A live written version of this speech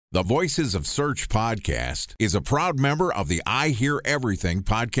The Voices of Search podcast is a proud member of the I Hear Everything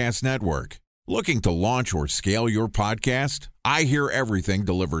podcast network. Looking to launch or scale your podcast? I Hear Everything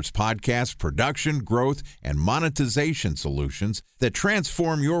delivers podcast production, growth, and monetization solutions that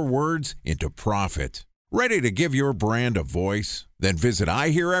transform your words into profit. Ready to give your brand a voice? Then visit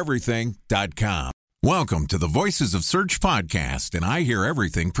iheareverything.com. Welcome to the Voices of Search podcast and I Hear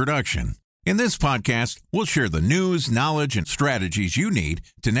Everything production. In this podcast, we'll share the news, knowledge, and strategies you need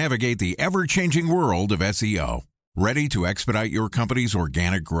to navigate the ever-changing world of SEO. Ready to expedite your company's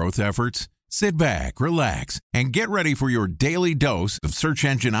organic growth efforts? Sit back, relax, and get ready for your daily dose of search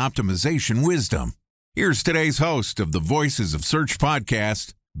engine optimization wisdom. Here's today's host of the Voices of Search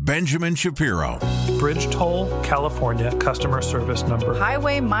podcast, Benjamin Shapiro. Bridge toll, California, customer service number.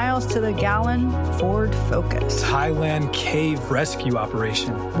 Highway miles to the gallon, Ford Focus. Thailand cave rescue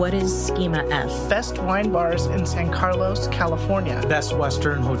operation. What is Schema F? Best wine bars in San Carlos, California. Best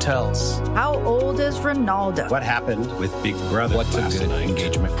Western hotels. How old is Ronaldo? What happened with Big Brother? What's a good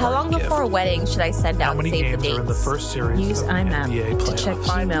engagement? How long before a wedding should I send out How many save the games dates? are in the first series? Use of the IMAP NBA to check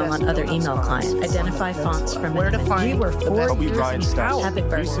playoffs? email on other email clients. Identify fonts from Where to an find We were the 4 best years Bryant in style. college. Habit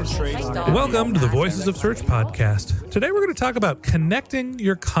burger. Welcome to the Voices of Search podcast. Today we're going to talk about connecting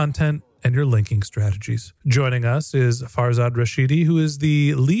your content and your linking strategies. Joining us is Farzad Rashidi, who is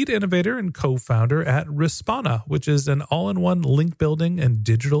the lead innovator and co-founder at Respana, which is an all-in-one link building and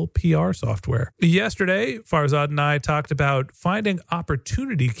digital PR software. Yesterday, Farzad and I talked about finding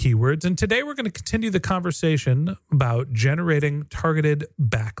opportunity keywords, and today we're going to continue the conversation about generating targeted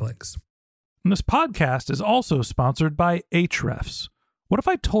backlinks. And this podcast is also sponsored by Ahrefs. What if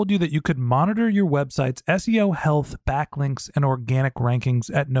I told you that you could monitor your website's SEO health, backlinks, and organic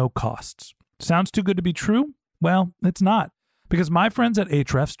rankings at no costs? Sounds too good to be true? Well, it's not, because my friends at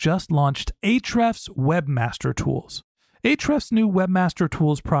Ahrefs just launched Ahrefs Webmaster Tools. Ahrefs' new Webmaster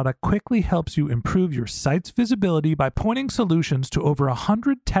Tools product quickly helps you improve your site's visibility by pointing solutions to over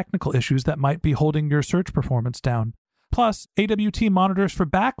 100 technical issues that might be holding your search performance down. Plus, AWT monitors for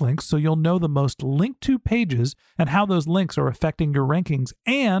backlinks so you'll know the most linked to pages and how those links are affecting your rankings.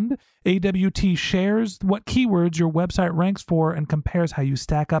 And AWT shares what keywords your website ranks for and compares how you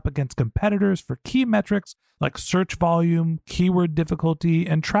stack up against competitors for key metrics like search volume, keyword difficulty,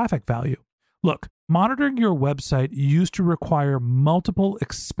 and traffic value. Look, monitoring your website used to require multiple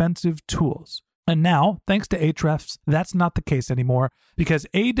expensive tools. And now, thanks to Ahrefs, that's not the case anymore because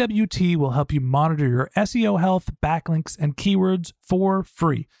AWT will help you monitor your SEO health, backlinks, and keywords for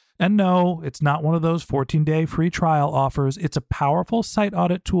free. And no, it's not one of those 14-day free trial offers. It's a powerful site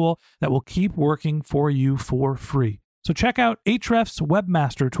audit tool that will keep working for you for free. So check out Ahrefs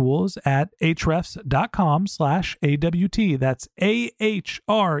Webmaster Tools at ahrefs.com/AWT. That's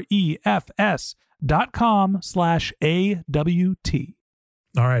ahrefs.com/AWT.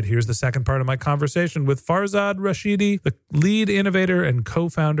 All right, here's the second part of my conversation with Farzad Rashidi, the lead innovator and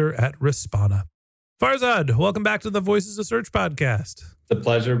co-founder at Respana. Farzad, welcome back to the Voices of Search podcast. It's a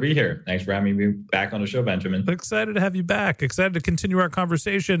pleasure to be here. Thanks for having me back on the show, Benjamin. Excited to have you back. Excited to continue our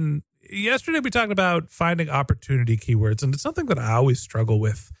conversation. Yesterday, we talked about finding opportunity keywords, and it's something that I always struggle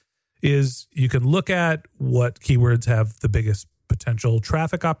with is you can look at what keywords have the biggest potential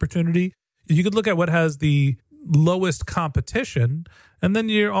traffic opportunity. You could look at what has the lowest competition, and then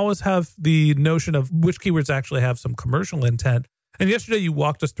you always have the notion of which keywords actually have some commercial intent. And yesterday you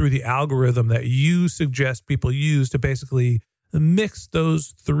walked us through the algorithm that you suggest people use to basically mix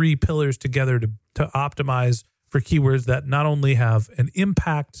those three pillars together to optimize for keywords that not only have an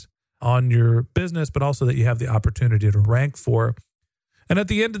impact on your business, but also that you have the opportunity to rank for. And at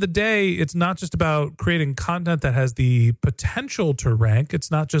the end of the day, it's not just about creating content that has the potential to rank.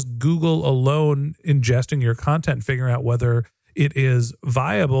 It's not just Google alone ingesting your content, figuring out whether it is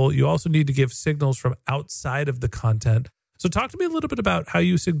viable. You also need to give signals from outside of the content. So talk to me a little bit about how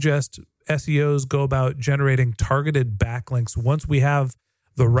you suggest SEOs go about generating targeted backlinks once we have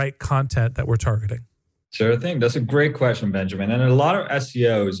the right content that we're targeting. Sure thing. That's a great question, Benjamin. And a lot of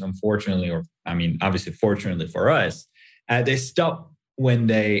SEOs, unfortunately, obviously fortunately for us, they stop when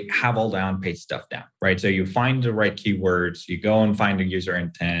they have all the on-page stuff down, right? So you find the right keywords, you go and find the user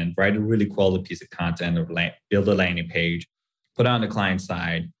intent, write a really quality piece of content, or build a landing page, put it on the client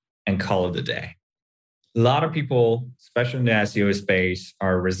side, and call it a day. A lot of people, especially in the SEO space,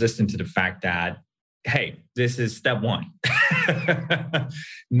 are resistant to the fact that, hey, this is step one.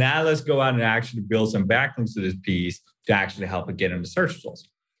 Now let's go out and actually build some backlinks to this piece to actually help it get into search results.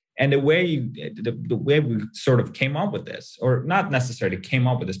 And the way we sort of came up with this, or not necessarily came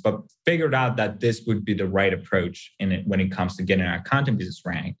up with this, but figured out that this would be the right approach when it comes to getting our content pieces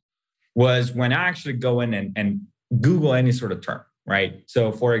ranked, was when I actually go in and Google any sort of term, right?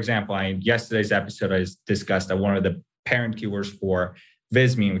 So for example, in yesterday's episode, I discussed that one of the parent keywords for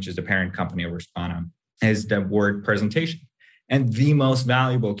Visme, which is the parent company of Respondum, is the word presentation. And the most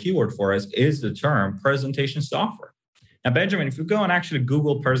valuable keyword for us is the term presentation software. Now, Benjamin, if you go and actually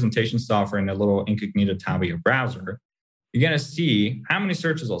Google presentation software in the little incognito tab of your browser, you're going to see how many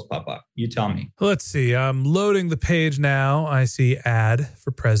search results pop up. You tell me. Let's see. I'm loading the page now. I see ad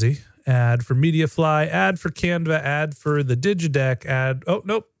for Prezi, ad for MediaFly, ad for Canva, ad for the Digideck, ad. Oh,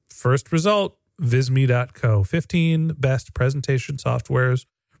 nope. First result, Visme.co. 15 best presentation softwares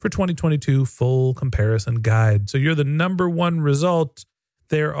for 2022 full comparison guide. So you're the number one result.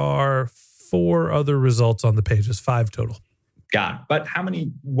 There are 4 other results on the pages, 5 total. Got it. But how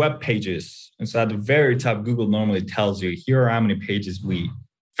many web pages? And so at the very top, Google normally tells you, here are how many pages we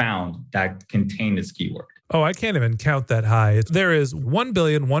found that contain this keyword. Oh, I can't even count that high. There is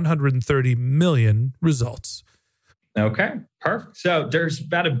 1,130,000,000 results. Okay, perfect. So there's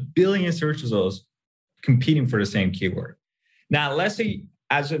about 1 billion search results competing for the same keyword. Now, let's say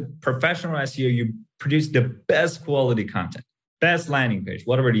as a professional SEO, you produce the best quality content, best landing page,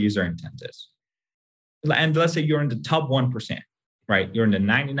 whatever the user intent is. And let's say you're in the top 1%, right? You're in the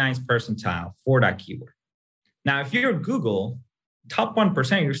 99th percentile for that keyword. Now, if you're Google, top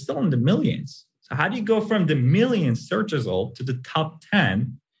 1%, you're still in the millions. So how do you go from the million search result to the top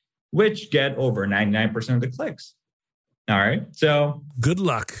 10, which get over 99% of the clicks? All right. So good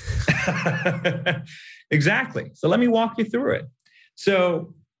luck. Exactly. So let me walk you through it.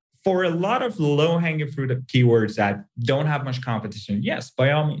 So for a lot of low-hanging fruit of keywords that don't have much competition, yes,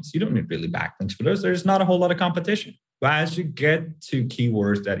 by all means, you don't need really backlinks for those. There's not a whole lot of competition. But as you get to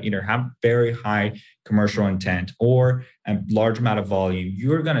keywords that either have very high commercial intent or a large amount of volume,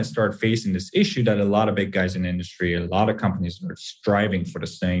 you're going to start facing this issue that a lot of big guys in the industry, a lot of companies are striving for the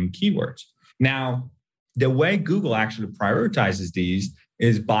same keywords. Now, the way Google actually prioritizes these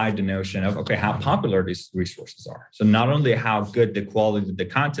is by the notion of, okay, how popular these resources are. So not only how good the quality of the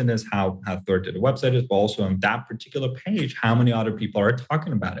content is, how authoritative the website is, but also on that particular page, how many other people are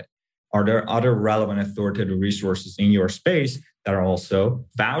talking about it. Are there other relevant authoritative resources in your space that are also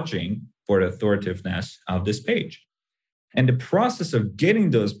vouching for the authoritativeness of this page? And the process of getting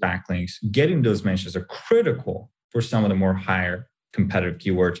those backlinks, getting those mentions are critical for some of the more higher competitive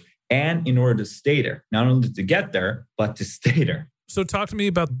keywords. And in order to stay there, not only to get there, but to stay there. So talk to me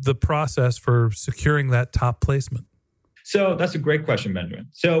about the process for securing that top placement. So that's a great question, Benjamin.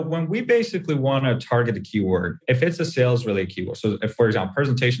 So when we basically want to target a keyword, if it's a sales-related keyword, so if, for example,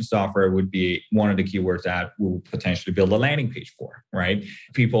 presentation software would be one of the keywords that we would potentially build a landing page for, right?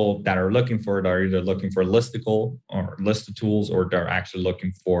 People that are looking for it are either looking for a listicle or list of tools, or they're actually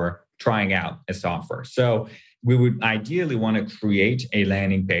looking for trying out a software. So we would ideally want to create a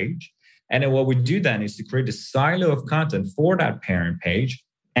landing page. And then what we do then is to create a silo of content for that parent page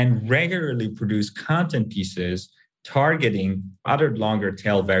and regularly produce content pieces targeting other longer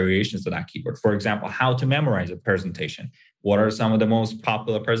tail variations of that keyword. For example, how to memorize a presentation. What are some of the most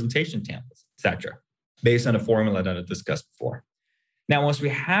popular presentation templates, etc., based on the formula that I discussed before. Now, once we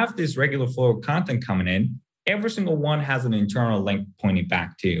have this regular flow of content coming in, every single one has an internal link pointing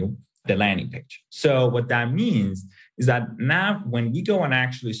back to the landing page. So what that means is that now when we go and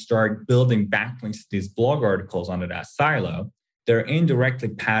actually start building backlinks to these blog articles under that silo, they're indirectly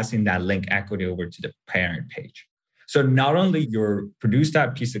passing that link equity over to the parent page. So not only you produce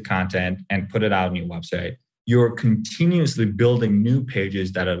that piece of content and put it out on your website, you're continuously building new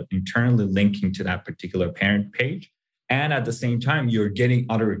pages that are internally linking to that particular parent page. And at the same time, you're getting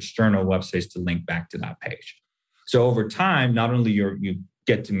other external websites to link back to that page. So over time, not only you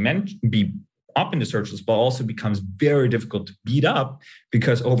get to be up in the search list, but also becomes very difficult to beat up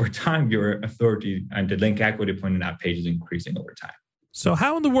because over time, your authority and the link equity point in that page is increasing over time. So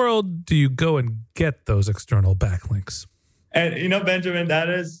how in the world do you go and get those external backlinks? And, Benjamin, that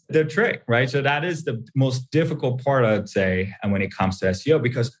is the trick, right? So that is the most difficult part, I'd say, and when it comes to SEO,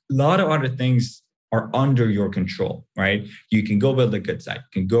 because a lot of other things are under your control, right? You can go build a good site,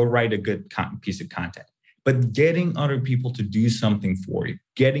 you can go write a good piece of content, but getting other people to do something for you,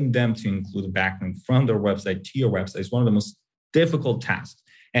 getting them to include a backlink from their website to your website is one of the most difficult tasks.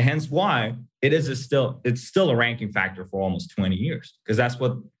 And hence why it's still a ranking factor for almost 20 years, because that's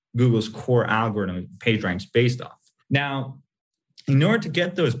what Google's core algorithm PageRank's based off. Now, in order to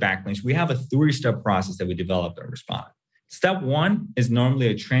get those backlinks, we have a 3-step process that we developed at Respondum. Step 1 is normally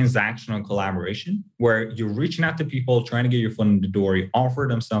a transactional collaboration where you're reaching out to people, trying to get your foot in the door. You offer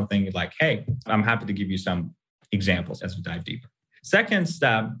them something like, hey, I'm happy to give you some examples as we dive deeper. Second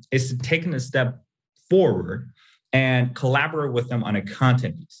step is taking a step forward and collaborate with them on a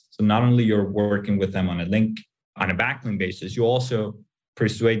content piece. So not only you're working with them on a link on a backlink basis, you also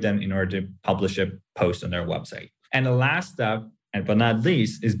persuade them in order to publish a post on their website. And the last step, but not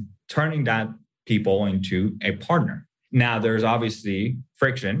least, is turning that people into a partner. Now, there's obviously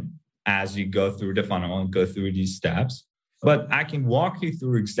friction as you go through the funnel and go through these steps, but I can walk you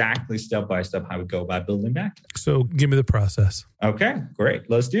through exactly step by step how we go about building backlinks. So give me the process. Okay, great.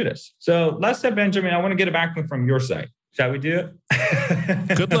 Let's do this. So let's say, Benjamin, I want to get a backlink from your site. Shall we do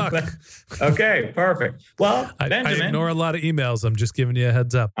it? Good luck. Okay, perfect. Well, Benjamin, I ignore a lot of emails. I'm just giving you a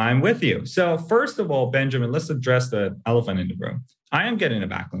heads up. I'm with you. So first of all, Benjamin, let's address the elephant in the room. I am getting a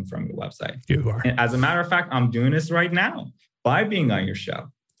backlink from your website. You are. And as a matter of fact, I'm doing this right now by being on your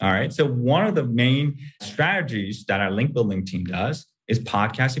show. All right. So one of the main strategies that our link building team does is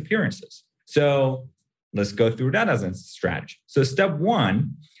podcast appearances. So let's go through that as a strategy. So step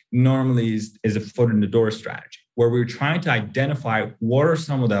one normally is a foot in the door strategy, where we're trying to identify what are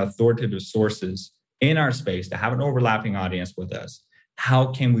some of the authoritative sources in our space that have an overlapping audience with us. How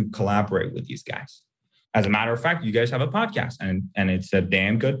can we collaborate with these guys? As a matter of fact, you guys have a podcast and it's a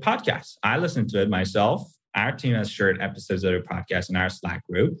damn good podcast. I listen to it myself. Our team has shared episodes of their podcast in our Slack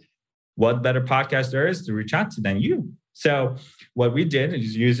group. What better podcast there is to reach out to than you? So what we did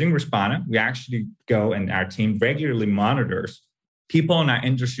is using Respona, we actually go and our team regularly monitors people in our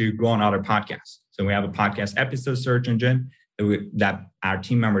industry who go on other podcasts. So we have a podcast episode search engine that our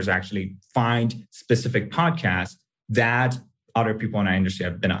team members actually find specific podcasts that other people in our industry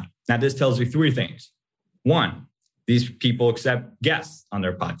have been on. Now, this tells you three things. One, these people accept guests on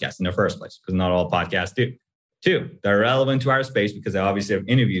their podcast in the first place, because not all podcasts do. Two, they're relevant to our space because they obviously have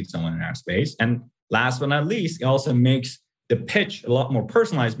interviewed someone in our space. And last but not least, it also makes the pitch a lot more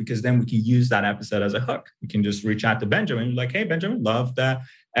personalized, because then we can use that episode as a hook. We can just reach out to Benjamin, like, hey, Benjamin, love the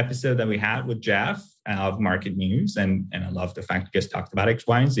episode that we had with Jeff of Market News. And I love the fact you guys talked about X,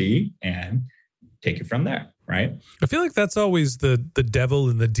 Y, and Z, and take it from there, right? I feel like that's always the devil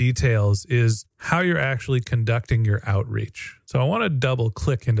in the details, is how you're actually conducting your outreach. So I want to double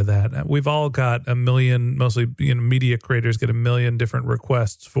click into that. We've all got a million, mostly media creators get a million different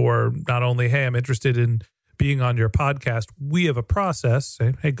requests for not only, hey, I'm interested in being on your podcast. We have a process.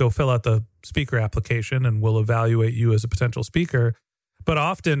 Say, hey, go fill out the speaker application and we'll evaluate you as a potential speaker. But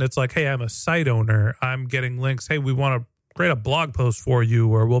often it's like, hey, I'm a site owner. I'm getting links. Hey, we want to create a blog post for you,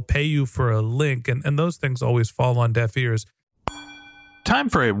 or we'll pay you for a link. And those things always fall on deaf ears. Time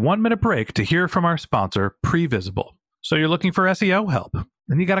for a 1-minute break to hear from our sponsor, Previsible. So you're looking for SEO help,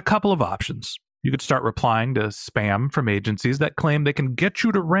 and you got a couple of options. You could start replying to spam from agencies that claim they can get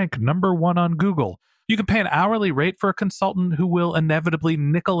you to rank #1 on Google. You can pay an hourly rate for a consultant who will inevitably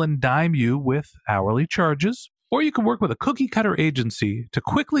nickel and dime you with hourly charges. Or you can work with a cookie-cutter agency to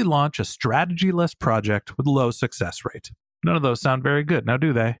quickly launch a strategy-less project with low success rate. None of those sound very good, now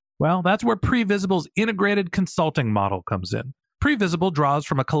do they? Well, that's where Previsible's integrated consulting model comes in. Previsible draws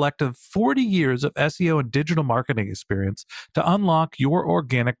from a collective 40 years of SEO and digital marketing experience to unlock your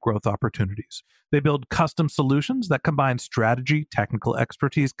organic growth opportunities. They build custom solutions that combine strategy, technical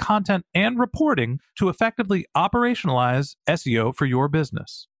expertise, content, and reporting to effectively operationalize SEO for your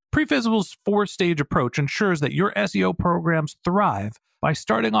business. Previsible's 4-stage approach ensures that your SEO programs thrive by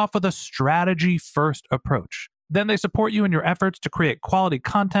starting off with a strategy-first approach. Then they support you in your efforts to create quality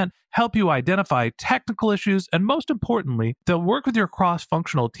content, help you identify technical issues, and most importantly, they'll work with your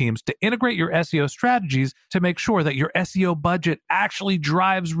cross-functional teams to integrate your SEO strategies to make sure that your SEO budget actually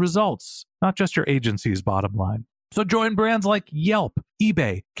drives results, not just your agency's bottom line. So join brands like Yelp,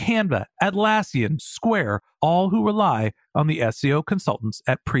 eBay, Canva, Atlassian, Square, all who rely on the SEO consultants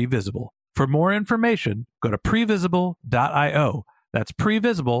at Previsible. For more information, go to previsible.io. That's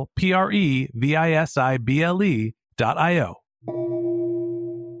Previsible, Previsible.io.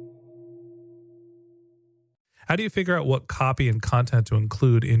 How do you figure out what copy and content to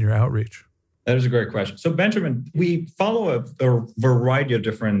include in your outreach? That is a great question. So, Benjamin, we follow a variety of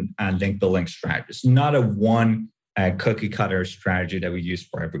different link building strategies, not a one cookie cutter strategy that we use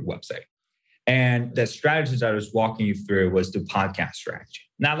for every website. And the strategies that I was walking you through was the podcast strategy.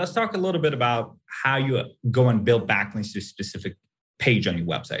 Now, let's talk a little bit about how you go and build backlinks to a specific page on your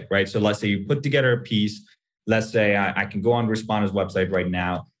website, right? So let's say you put together a piece. Let's say I can go on Respona's website right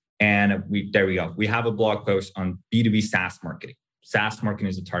now, and there we go. We have a blog post on B2B SaaS marketing. SaaS marketing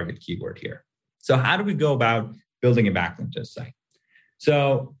is a target keyword here. So how do we go about building a backlink to the site?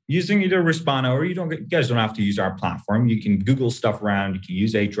 So using either Respona, or you guys don't have to use our platform. You can Google stuff around. You can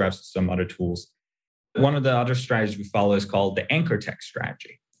use Ahrefs, some other tools. One of the other strategies we follow is called the anchor text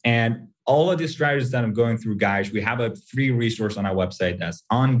strategy. And all of these strategies that I'm going through, guys, we have a free resource on our website that's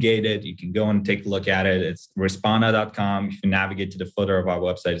ungated. You can go and take a look at it. It's respona.com. If you navigate to the footer of our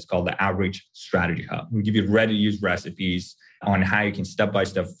website, it's called the Outreach Strategy Hub. We give you ready-to-use recipes on how you can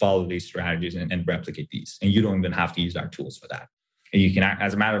step-by-step follow these strategies and replicate these. And you don't even have to use our tools for that. And you can,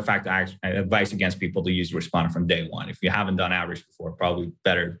 as a matter of fact, I advise against people to use Respona from day one. If you haven't done outreach before, probably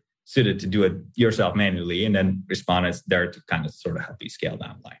better suited to do it yourself manually. And then Respona is there to kind of sort of help you scale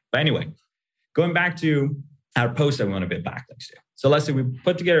down the line. But anyway, going back to our post that we want to build backlinks to. So let's say we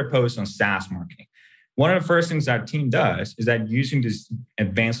put together a post on SaaS marketing. One of the first things our team does is that using these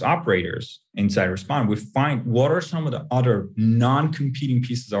advanced operators inside Respona, we find what are some of the other non-competing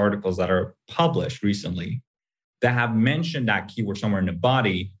pieces of articles that are published recently that have mentioned that keyword somewhere in the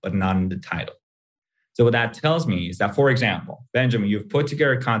body, but not in the title. So what that tells me is that, for example, Benjamin, you've put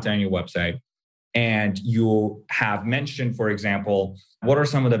together content on your website and you have mentioned, for example, what are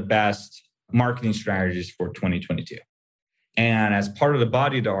some of the best marketing strategies for 2022? And as part of the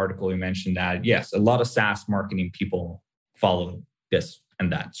body of the article, you mentioned that, yes, a lot of SaaS marketing people follow this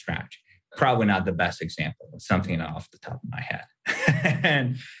and that strategy. Probably not the best example, but something off the top of my head.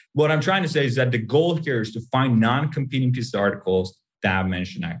 And what I'm trying to say is that the goal here is to find non-competing pieces of articles that have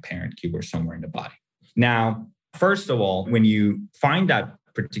mentioned that parent keyword somewhere in the body. Now, first of all, when you find that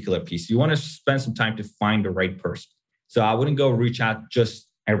particular piece, you want to spend some time to find the right person. So I wouldn't go reach out just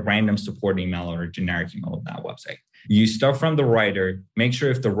a random support email or a generic email of that website. You start from the writer, make sure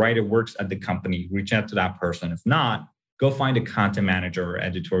if the writer works at the company, reach out to that person. If not, go find a content manager or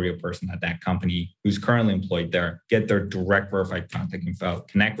editorial person at that company who's currently employed there, get their direct verified contact info,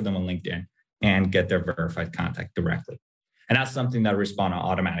 connect with them on LinkedIn, and get their verified contact directly. And that's something that Respona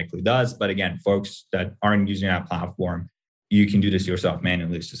automatically does. But again, folks that aren't using that platform, you can do this yourself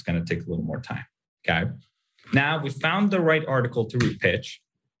manually. It's just going to take a little more time. Okay. Now we found the right article to repitch.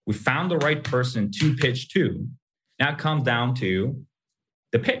 We found the right person to pitch to. Now it comes down to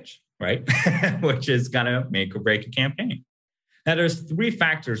the pitch, right? Which is going to make or break a campaign. Now there's three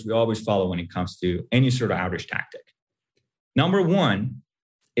factors we always follow when it comes to any sort of outreach tactic. Number one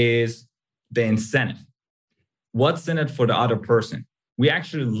is the incentive. What's in it for the other person? We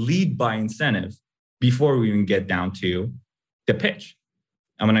actually lead by incentive before we even get down to the pitch.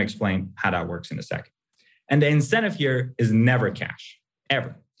 I'm going to explain how that works in a second. And the incentive here is never cash,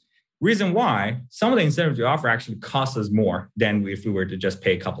 ever. Reason why, some of the incentives we offer actually cost us more than if we were to just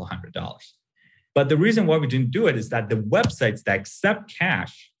pay a couple $100. But the reason why we didn't do it is that the websites that accept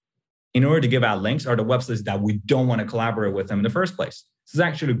cash in order to give out links are the websites that we don't want to collaborate with them in the first place. This is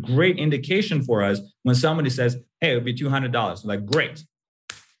actually a great indication for us when somebody says, hey, it would be $200. We're like, great,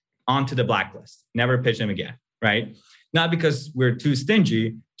 on to the blacklist. Never pitch them again, right? Not because we're too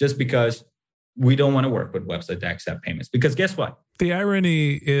stingy, just because we don't want to work with websites that accept payments. Because guess what? The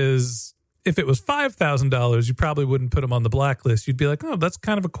irony is, if it was $5,000, you probably wouldn't put them on the blacklist. You'd be like, oh, that's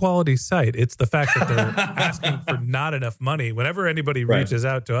kind of a quality site. It's the fact that they're asking for not enough money. Whenever anybody reaches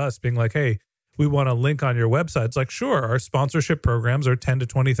out to us being like, hey, we want a link on your website, it's like, sure, our sponsorship programs are $10,000 to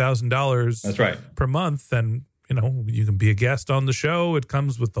 $20,000 that's right. per month. And, you know, you can be a guest on the show. It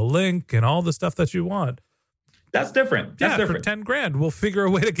comes with the link and all the stuff that you want. That's different. That's different. For $10,000, we'll figure a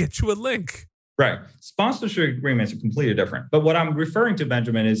way to get you a link. Right. Sponsorship agreements are completely different. But what I'm referring to,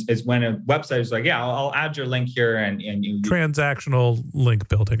 Benjamin, is when a website is like, yeah, I'll add your link here. And you, transactional link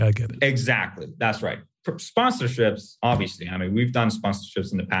building. I get it. Exactly. That's right. Sponsorships, obviously. I mean, we've done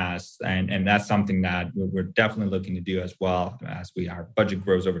sponsorships in the past, and that's something that we're definitely looking to do as well as our budget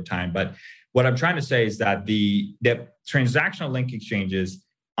grows over time. But what I'm trying to say is that the transactional link exchanges,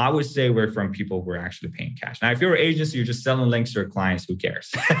 I would say we're from people who are actually paying cash. Now, if you're an agency, you're just selling links to your clients, who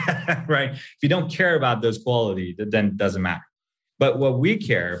cares, right? If you don't care about those quality, then it doesn't matter. But what we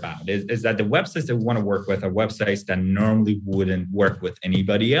care about is that the websites that we want to work with are websites that normally wouldn't work with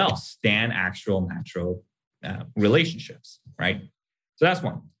anybody else than actual natural relationships, right? So that's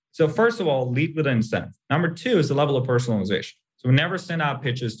one. So first of all, lead with an incentive. Number two is the level of personalization. So we never send out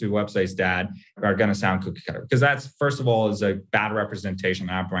pitches to websites that are going to sound cookie cutter, because that's, first of all, is a bad representation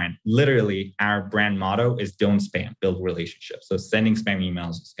of our brand. Literally, our brand motto is don't spam, build relationships. So sending spam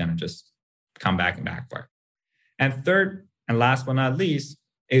emails is going to just come back and backfire. And third, and last but not least,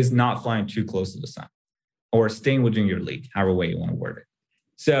 is not flying too close to the sun or staying within your league, however way you want to word it.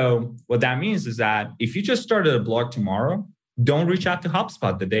 So what that means is that if you just started a blog tomorrow, don't reach out to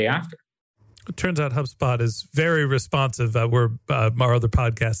HubSpot the day after. It turns out HubSpot is very responsive. Our other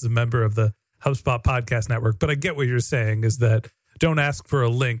podcast is a member of the HubSpot Podcast Network. But I get what you're saying is that don't ask for a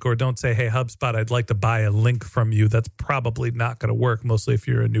link, or don't say, hey, HubSpot, I'd like to buy a link from you. That's probably not going to work, mostly if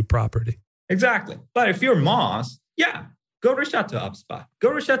you're a new property. Exactly. But if you're Moz, yeah, go reach out to HubSpot.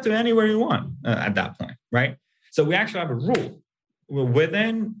 Go reach out to anywhere you want at that point, right? So we actually have a rule.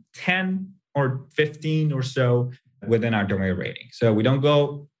 Within 10 or 15 or so within our domain rating. So we don't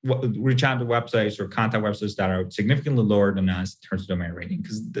go reach out to websites or contact websites that are significantly lower than us in terms of domain rating,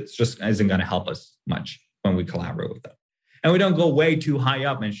 because this just isn't going to help us much when we collaborate with them. And we don't go way too high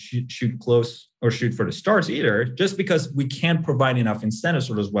up and shoot close or shoot for the stars either, just because we can't provide enough incentives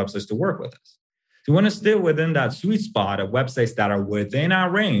for those websites to work with us. So we want to stay within that sweet spot of websites that are within our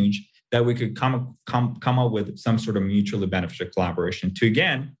range that we could come up with some sort of mutually beneficial collaboration to,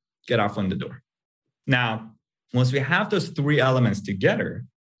 again, get our foot in the door. Now, once we have those three elements together,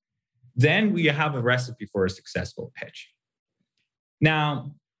 then we have a recipe for a successful pitch.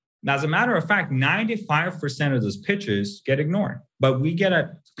 Now, as a matter of fact, 95% of those pitches get ignored, but we get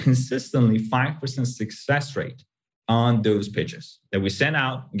a consistently 5% success rate on those pitches that we send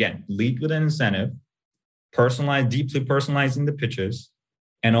out. Again, lead with an incentive, deeply personalizing the pitches,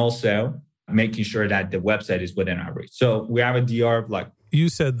 and also making sure that the website is within our reach. So we have a DR of like... You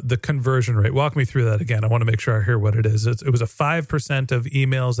said the conversion rate. Walk me through that again. I want to make sure I hear what it is. It was a 5% of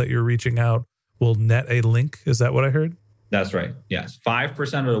emails that you're reaching out will net a link. Is that what I heard? That's right. Yes. 5%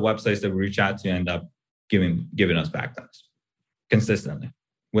 of the websites that we reach out to end up giving us backlinks consistently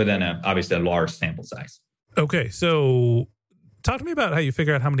within obviously a large sample size. Okay. So talk to me about how you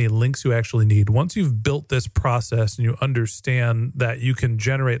figure out how many links you actually need. Once you've built this process and you understand that you can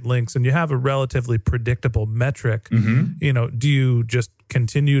generate links and you have a relatively predictable metric, do you just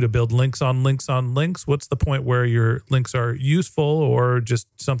continue to build links on links on links? What's the point where your links are useful or just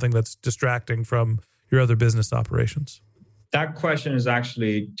something that's distracting from your other business operations? That question is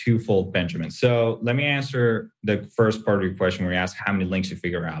actually twofold, Benjamin. So let me answer the first part of your question where you ask how many links you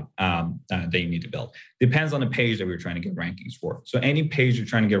figure out that you need to build. Depends on the page that we're trying to get rankings for. So any page you're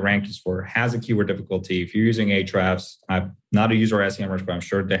trying to get rankings for has a keyword difficulty. If you're using Ahrefs, I'm not a user of SEMrush, but I'm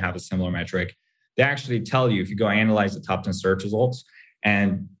sure they have a similar metric. They actually tell you, if you go analyze the top 10 search results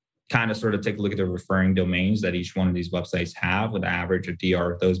and kind of sort of take a look at the referring domains that each one of these websites have with the average of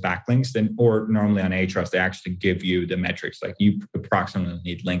DR of those backlinks, then, or normally on Ahrefs, they actually give you the metrics. Like you approximately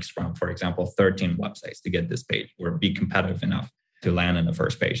need links from, for example, 13 websites to get this page or be competitive enough to land on the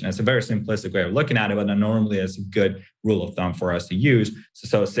first page. And it's a very simplistic way of looking at it, but normally it's a good rule of thumb for us to use.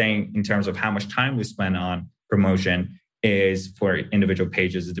 So saying in terms of how much time we spend on promotion is for individual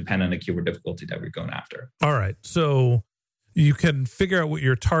pages is dependent on the keyword difficulty that we're going after. All right. So you can figure out what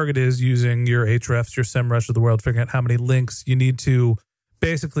your target is using your Ahrefs, your SEMrush of the world, figuring out how many links you need to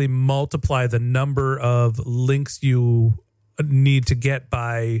basically multiply the number of links you need to get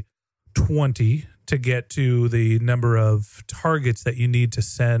by 20 to get to the number of targets that you need to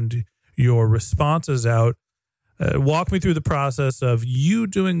send your responses out. Walk me through the process of you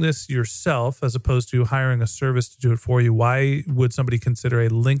doing this yourself as opposed to hiring a service to do it for you. Why would somebody consider a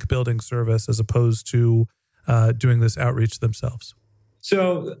link building service as opposed to doing this outreach themselves?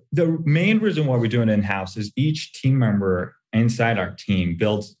 So the main reason why we're doing it in-house is each team member inside our team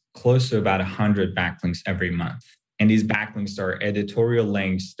builds close to about 100 backlinks every month. And these backlinks are editorial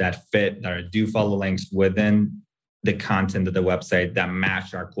links that are do follow links within the content of the website that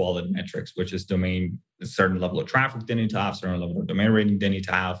match our quality metrics, which is domain, a certain level of traffic they need to have, certain level of domain rating they need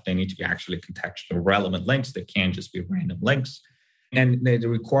to have. They need to be actually contextual relevant links. They can't just be random links. And it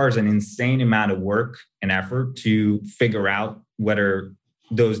requires an insane amount of work and effort to figure out whether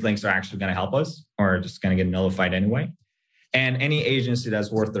those links are actually going to help us or just going to get nullified anyway. And any agency that's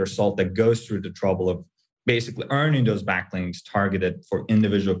worth their salt that goes through the trouble of basically earning those backlinks targeted for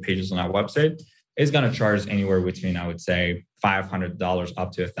individual pages on our website is going to charge anywhere between, I would say, $500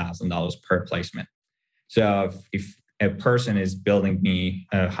 up to $1,000 per placement. So if a person is building me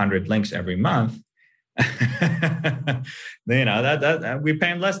 100 links every month, that we pay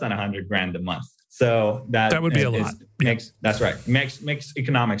them less than $100,000 a month. So that would be a lot. That's right. Makes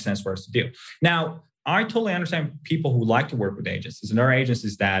economic sense for us to do. Now, I totally understand people who like to work with agencies, and there are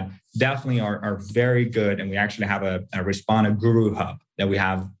agencies that definitely are very good. And we actually have a Respondent Guru Hub that we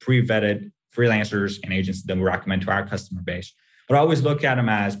have pre-vetted freelancers and agencies that we recommend to our customer base. But I always look at them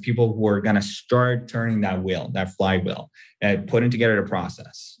as people who are going to start turning that flywheel, and putting together the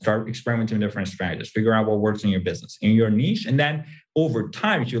process, start experimenting with different strategies, figure out what works in your business, in your niche. And then over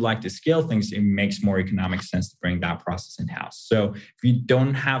time, if you like to scale things, it makes more economic sense to bring that process in-house. So if you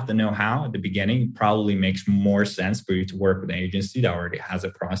don't have the know-how at the beginning, it probably makes more sense for you to work with an agency that already has a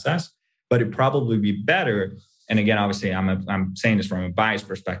process. But it'd probably be better. And again, obviously, I'm saying this from a biased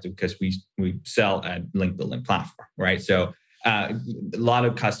perspective because we sell a link building platform, right? So a lot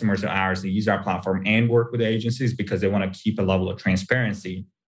of customers of ours, they use our platform and work with agencies because they want to keep a level of transparency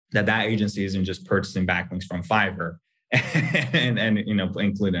that agency isn't just purchasing backlinks from Fiverr and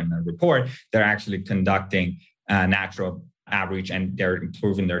included in the report, they're actually conducting natural outreach and they're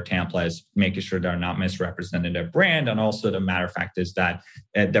improving their templates, making sure they're not misrepresenting their brand. And also the matter of fact is that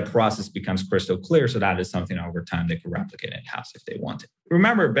the process becomes crystal clear. So that is something over time they could replicate in-house if they want it.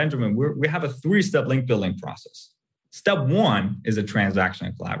 Remember, Benjamin, we have a 3-step link building process. Step 1 is a transaction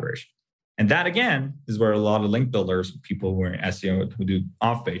and collaboration. And that, again, is where a lot of link builders, people who are in SEO, who do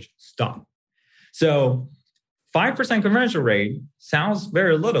off-page, stop. So 5% conversion rate sounds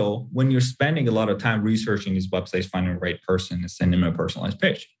very little when you're spending a lot of time researching these websites, finding the right person, and sending them a personalized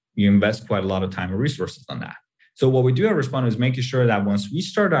page. You invest quite a lot of time and resources on that. So what we do at Respond is making sure that once we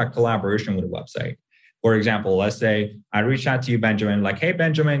start our collaboration with a website, for example, let's say I reach out to you, Benjamin, like, hey,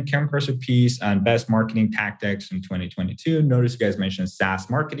 Benjamin, came across a piece on best marketing tactics in 2022. Notice you guys mentioned SaaS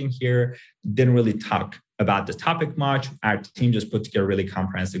marketing here. Didn't really talk about the topic much. Our team just put together a really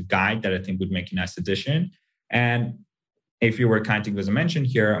comprehensive guide that I think would make a nice addition. And if you were kind of, as I mentioned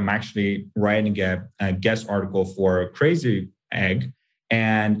here, I'm actually writing a guest article for Crazy Egg.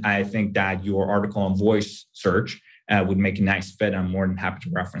 And I think that your article on voice search would make a nice fit. I'm more than happy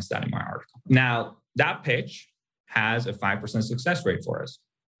to reference that in my article. Now, that pitch has a 5% success rate for us.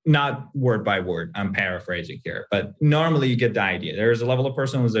 Not word by word, I'm paraphrasing here, but normally you get the idea. There's a level of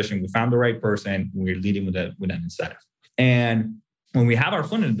personalization. We found the right person. We're leading with an incentive. And when we have our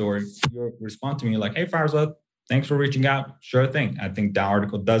foot in the door, you respond to me like, hey, Farzad, thanks for reaching out. Sure thing. I think the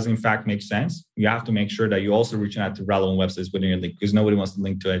article does in fact make sense. You have to make sure that you also reach out to relevant websites within your link because nobody wants to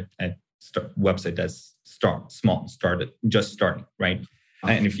link to a website that's just starting, right?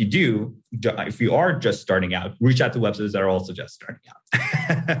 And if you are just starting out, reach out to websites that are also just starting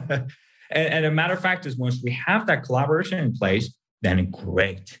out. and a matter of fact is once we have that collaboration in place, then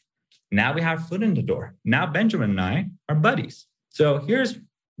great. Now we have foot in the door. Now Benjamin and I are buddies. So here's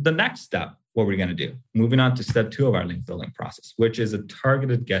the next step. What we're going to do. Moving on to step 2 of our link building process, which is a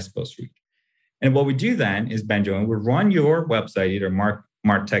targeted guest post reach. And what we do then is, Benjamin, we run your website, either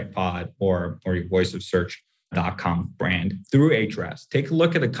MarTech Pod or your voiceofsearch.com brand through Ahrefs. Take a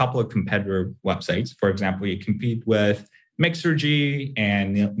look at a couple of competitor websites. For example, you compete with Mixergy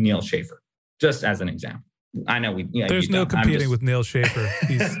and Neil Schaefer, just as an example. I know there's no competing with Neil Schaefer.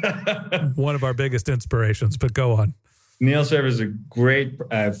 He's one of our biggest inspirations, but go on. Neil Schaefer is a great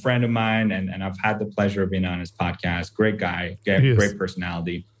friend of mine, and I've had the pleasure of being on his podcast. Great guy, great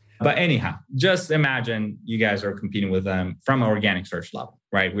personality. But anyhow, just imagine you guys are competing with them from an organic search level,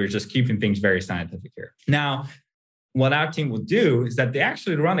 right? We're just keeping things very scientific here. Now, what our team will do is that they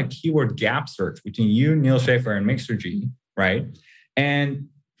actually run a keyword gap search between you, Neil Schaefer, and Mixergy, right? And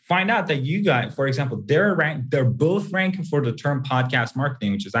find out that you guys, for example, they're both ranking for the term podcast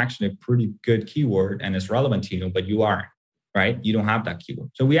marketing, which is actually a pretty good keyword and it's relevant to you, but you aren't, right? You don't have that keyword.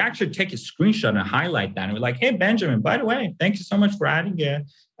 So we actually take a screenshot and highlight that. And we're like, hey, Benjamin, by the way, thank you so much for adding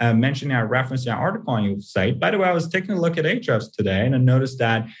mentioning our reference to our article on your site. By the way, I was taking a look at Ahrefs today and I noticed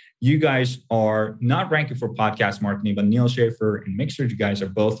that you guys are not ranking for podcast marketing, but Neil Schaefer and Mixergy, you guys are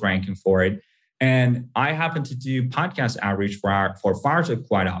both ranking for it. And I happen to do podcast outreach for Farzad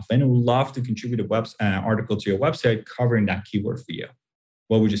quite often. And would love to contribute an article to your website covering that keyword for you.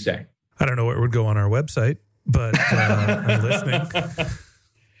 What would you say? I don't know where it would go on our website, but I'm listening.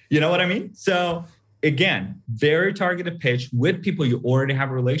 You know what I mean? So again, very targeted pitch with people you already have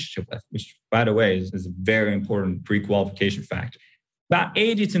a relationship with, which, by the way, is a very important pre-qualification factor. About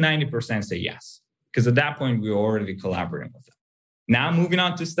 80 to 90% say yes, because at that point, we're already collaborating with them. Now, moving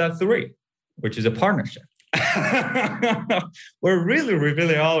on to step 3. Which is a partnership. We're really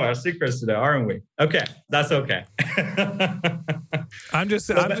revealing all of our secrets today, aren't we? Okay, that's okay. I'm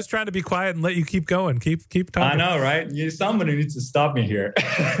just trying to be quiet and let you keep going. Keep talking. I know, right? Somebody needs to stop me here.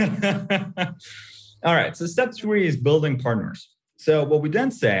 All right, so step 3 is building partners. So what we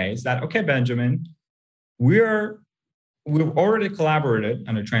then say is that, okay, Benjamin, we've already collaborated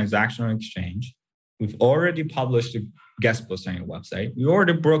on a transactional exchange. We've already published a guest post on your website. We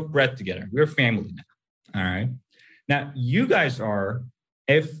already broke bread together. We're family now. All right. Now, you guys are,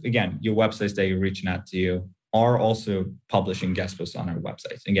 if, again, your websites that you're reaching out to you are also publishing guest posts on our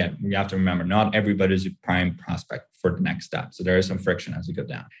websites. Again, we have to remember, not everybody is a prime prospect for the next step. So there is some friction as you go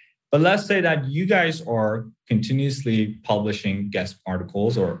down. But let's say that you guys are continuously publishing guest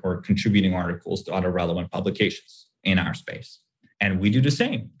articles or contributing articles to other relevant publications in our space. And we do the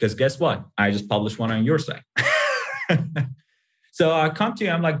same, because guess what? I just published one on your site. So I come to you,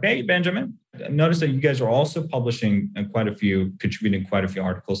 I'm like, hey, Benjamin, notice that you guys are also publishing contributing quite a few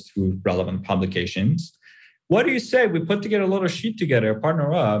articles to relevant publications. What do you say we put together a little sheet together,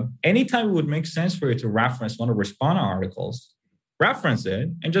 partner up? Anytime it would make sense for you to reference one of Responder articles, reference it.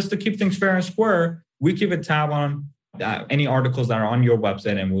 And just to keep things fair and square, we keep a tab on any articles that are on your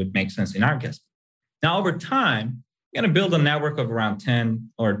website and would make sense in our guest. Now, over time, you're going to build a network of around 10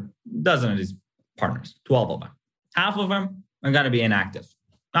 or a dozen of these partners, 12 of them. Half of them are going to be inactive.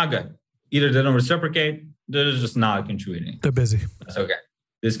 Not good. Either they don't reciprocate, they're just not contributing. They're busy. That's okay.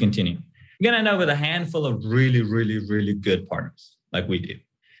 Discontinue. You're going to end up with a handful of really, really, really good partners like we do.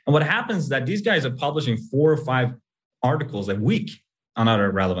 And what happens is that these guys are publishing 4 or 5 articles a week on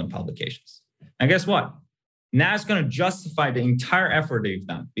other relevant publications. And guess what? Now it's going to justify the entire effort they've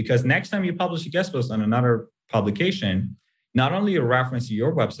done, because next time you publish a guest post on another publication, not only you're referencing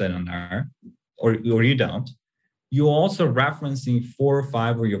your website on there, or you don't, you're also referencing 4 or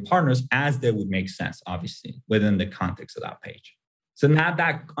 5 of your partners as they would make sense, obviously, within the context of that page. So now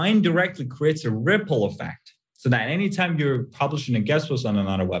that indirectly creates a ripple effect, so that anytime you're publishing a guest post on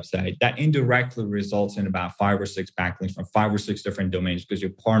another website, that indirectly results in about 5 or 6 backlinks from 5 or 6 different domains, because your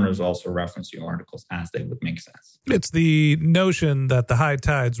partners also reference your articles as they would make sense. It's the notion that the high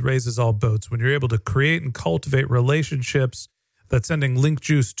tides raises all boats. When you're able to create and cultivate relationships that's sending link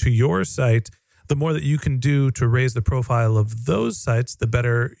juice to your site, the more that you can do to raise the profile of those sites, the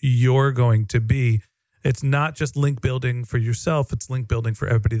better you're going to be. It's not just link building for yourself, it's link building for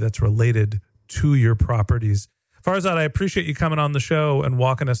everybody that's related to your properties. Farzad, I appreciate you coming on the show and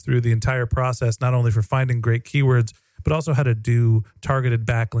walking us through the entire process, not only for finding great keywords, but also how to do targeted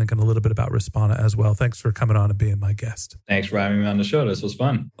backlink and a little bit about Respona as well. Thanks for coming on and being my guest. Thanks for having me on the show. This was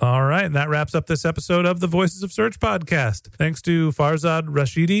fun. All right. And that wraps up this episode of the Voices of Search podcast. Thanks to Farzad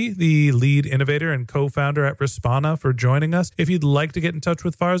Rashidi, the lead innovator and co-founder at Respona, for joining us. If you'd like to get in touch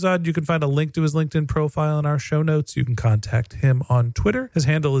with Farzad, you can find a link to his LinkedIn profile in our show notes. You can contact him on Twitter. His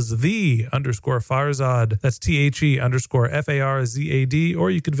handle is _Farzad. That's THE_FARZAD.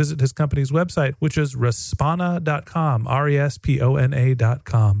 Or you could visit his company's website, which is Respona.com.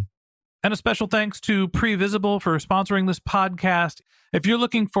 RESPONA.com. And a special thanks to Previsible for sponsoring this podcast. If you're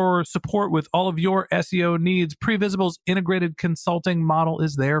looking for support with all of your SEO needs, Previsible's integrated consulting model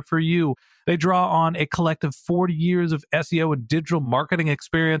is there for you. They draw on a collective 40 years of SEO and digital marketing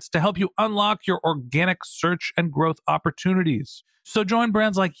experience to help you unlock your organic search and growth opportunities. So join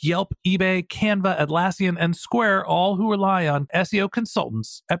brands like Yelp, eBay, Canva, Atlassian, and Square, all who rely on SEO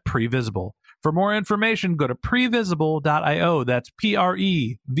consultants at Previsible. For more information, go to previsible.io. That's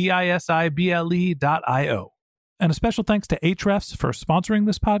previsible.io. And a special thanks to Ahrefs for sponsoring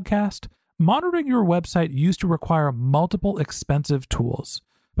this podcast. Monitoring your website used to require multiple expensive tools,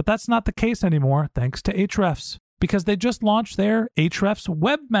 but that's not the case anymore thanks to Ahrefs, because they just launched their Ahrefs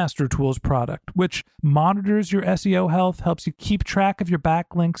Webmaster Tools product, which monitors your SEO health, helps you keep track of your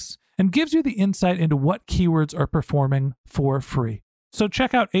backlinks, and gives you the insight into what keywords are performing for free. So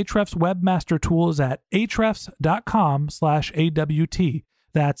check out Ahrefs Webmaster Tools at ahrefs.com/AWT.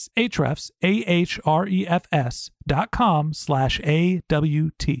 That's Ahrefs,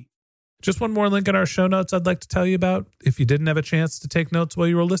 AHREFS.com/AWT. Just one more link in our show notes I'd like to tell you about. If you didn't have a chance to take notes while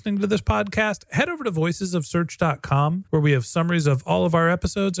you were listening to this podcast, head over to voicesofsearch.com, where we have summaries of all of our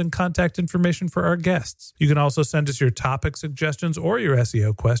episodes and contact information for our guests. You can also send us your topic suggestions or your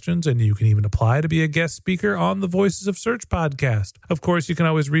SEO questions, and you can even apply to be a guest speaker on the Voices of Search podcast. Of course, you can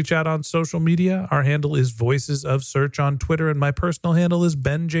always reach out on social media. Our handle is Voices of Search on Twitter, and my personal handle is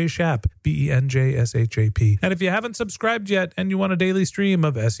Ben J. Shap, BenJShap. And if you haven't subscribed yet and you want a daily stream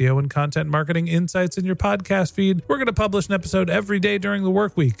of SEO and content marketing insights in your podcast feed, we're going to publish an episode every day during the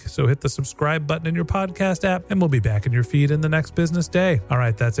work week. So hit the subscribe button in your podcast app and we'll be back in your feed in the next business day. All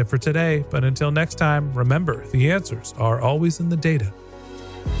right, that's it for today. But until next time, remember, the answers are always in the data.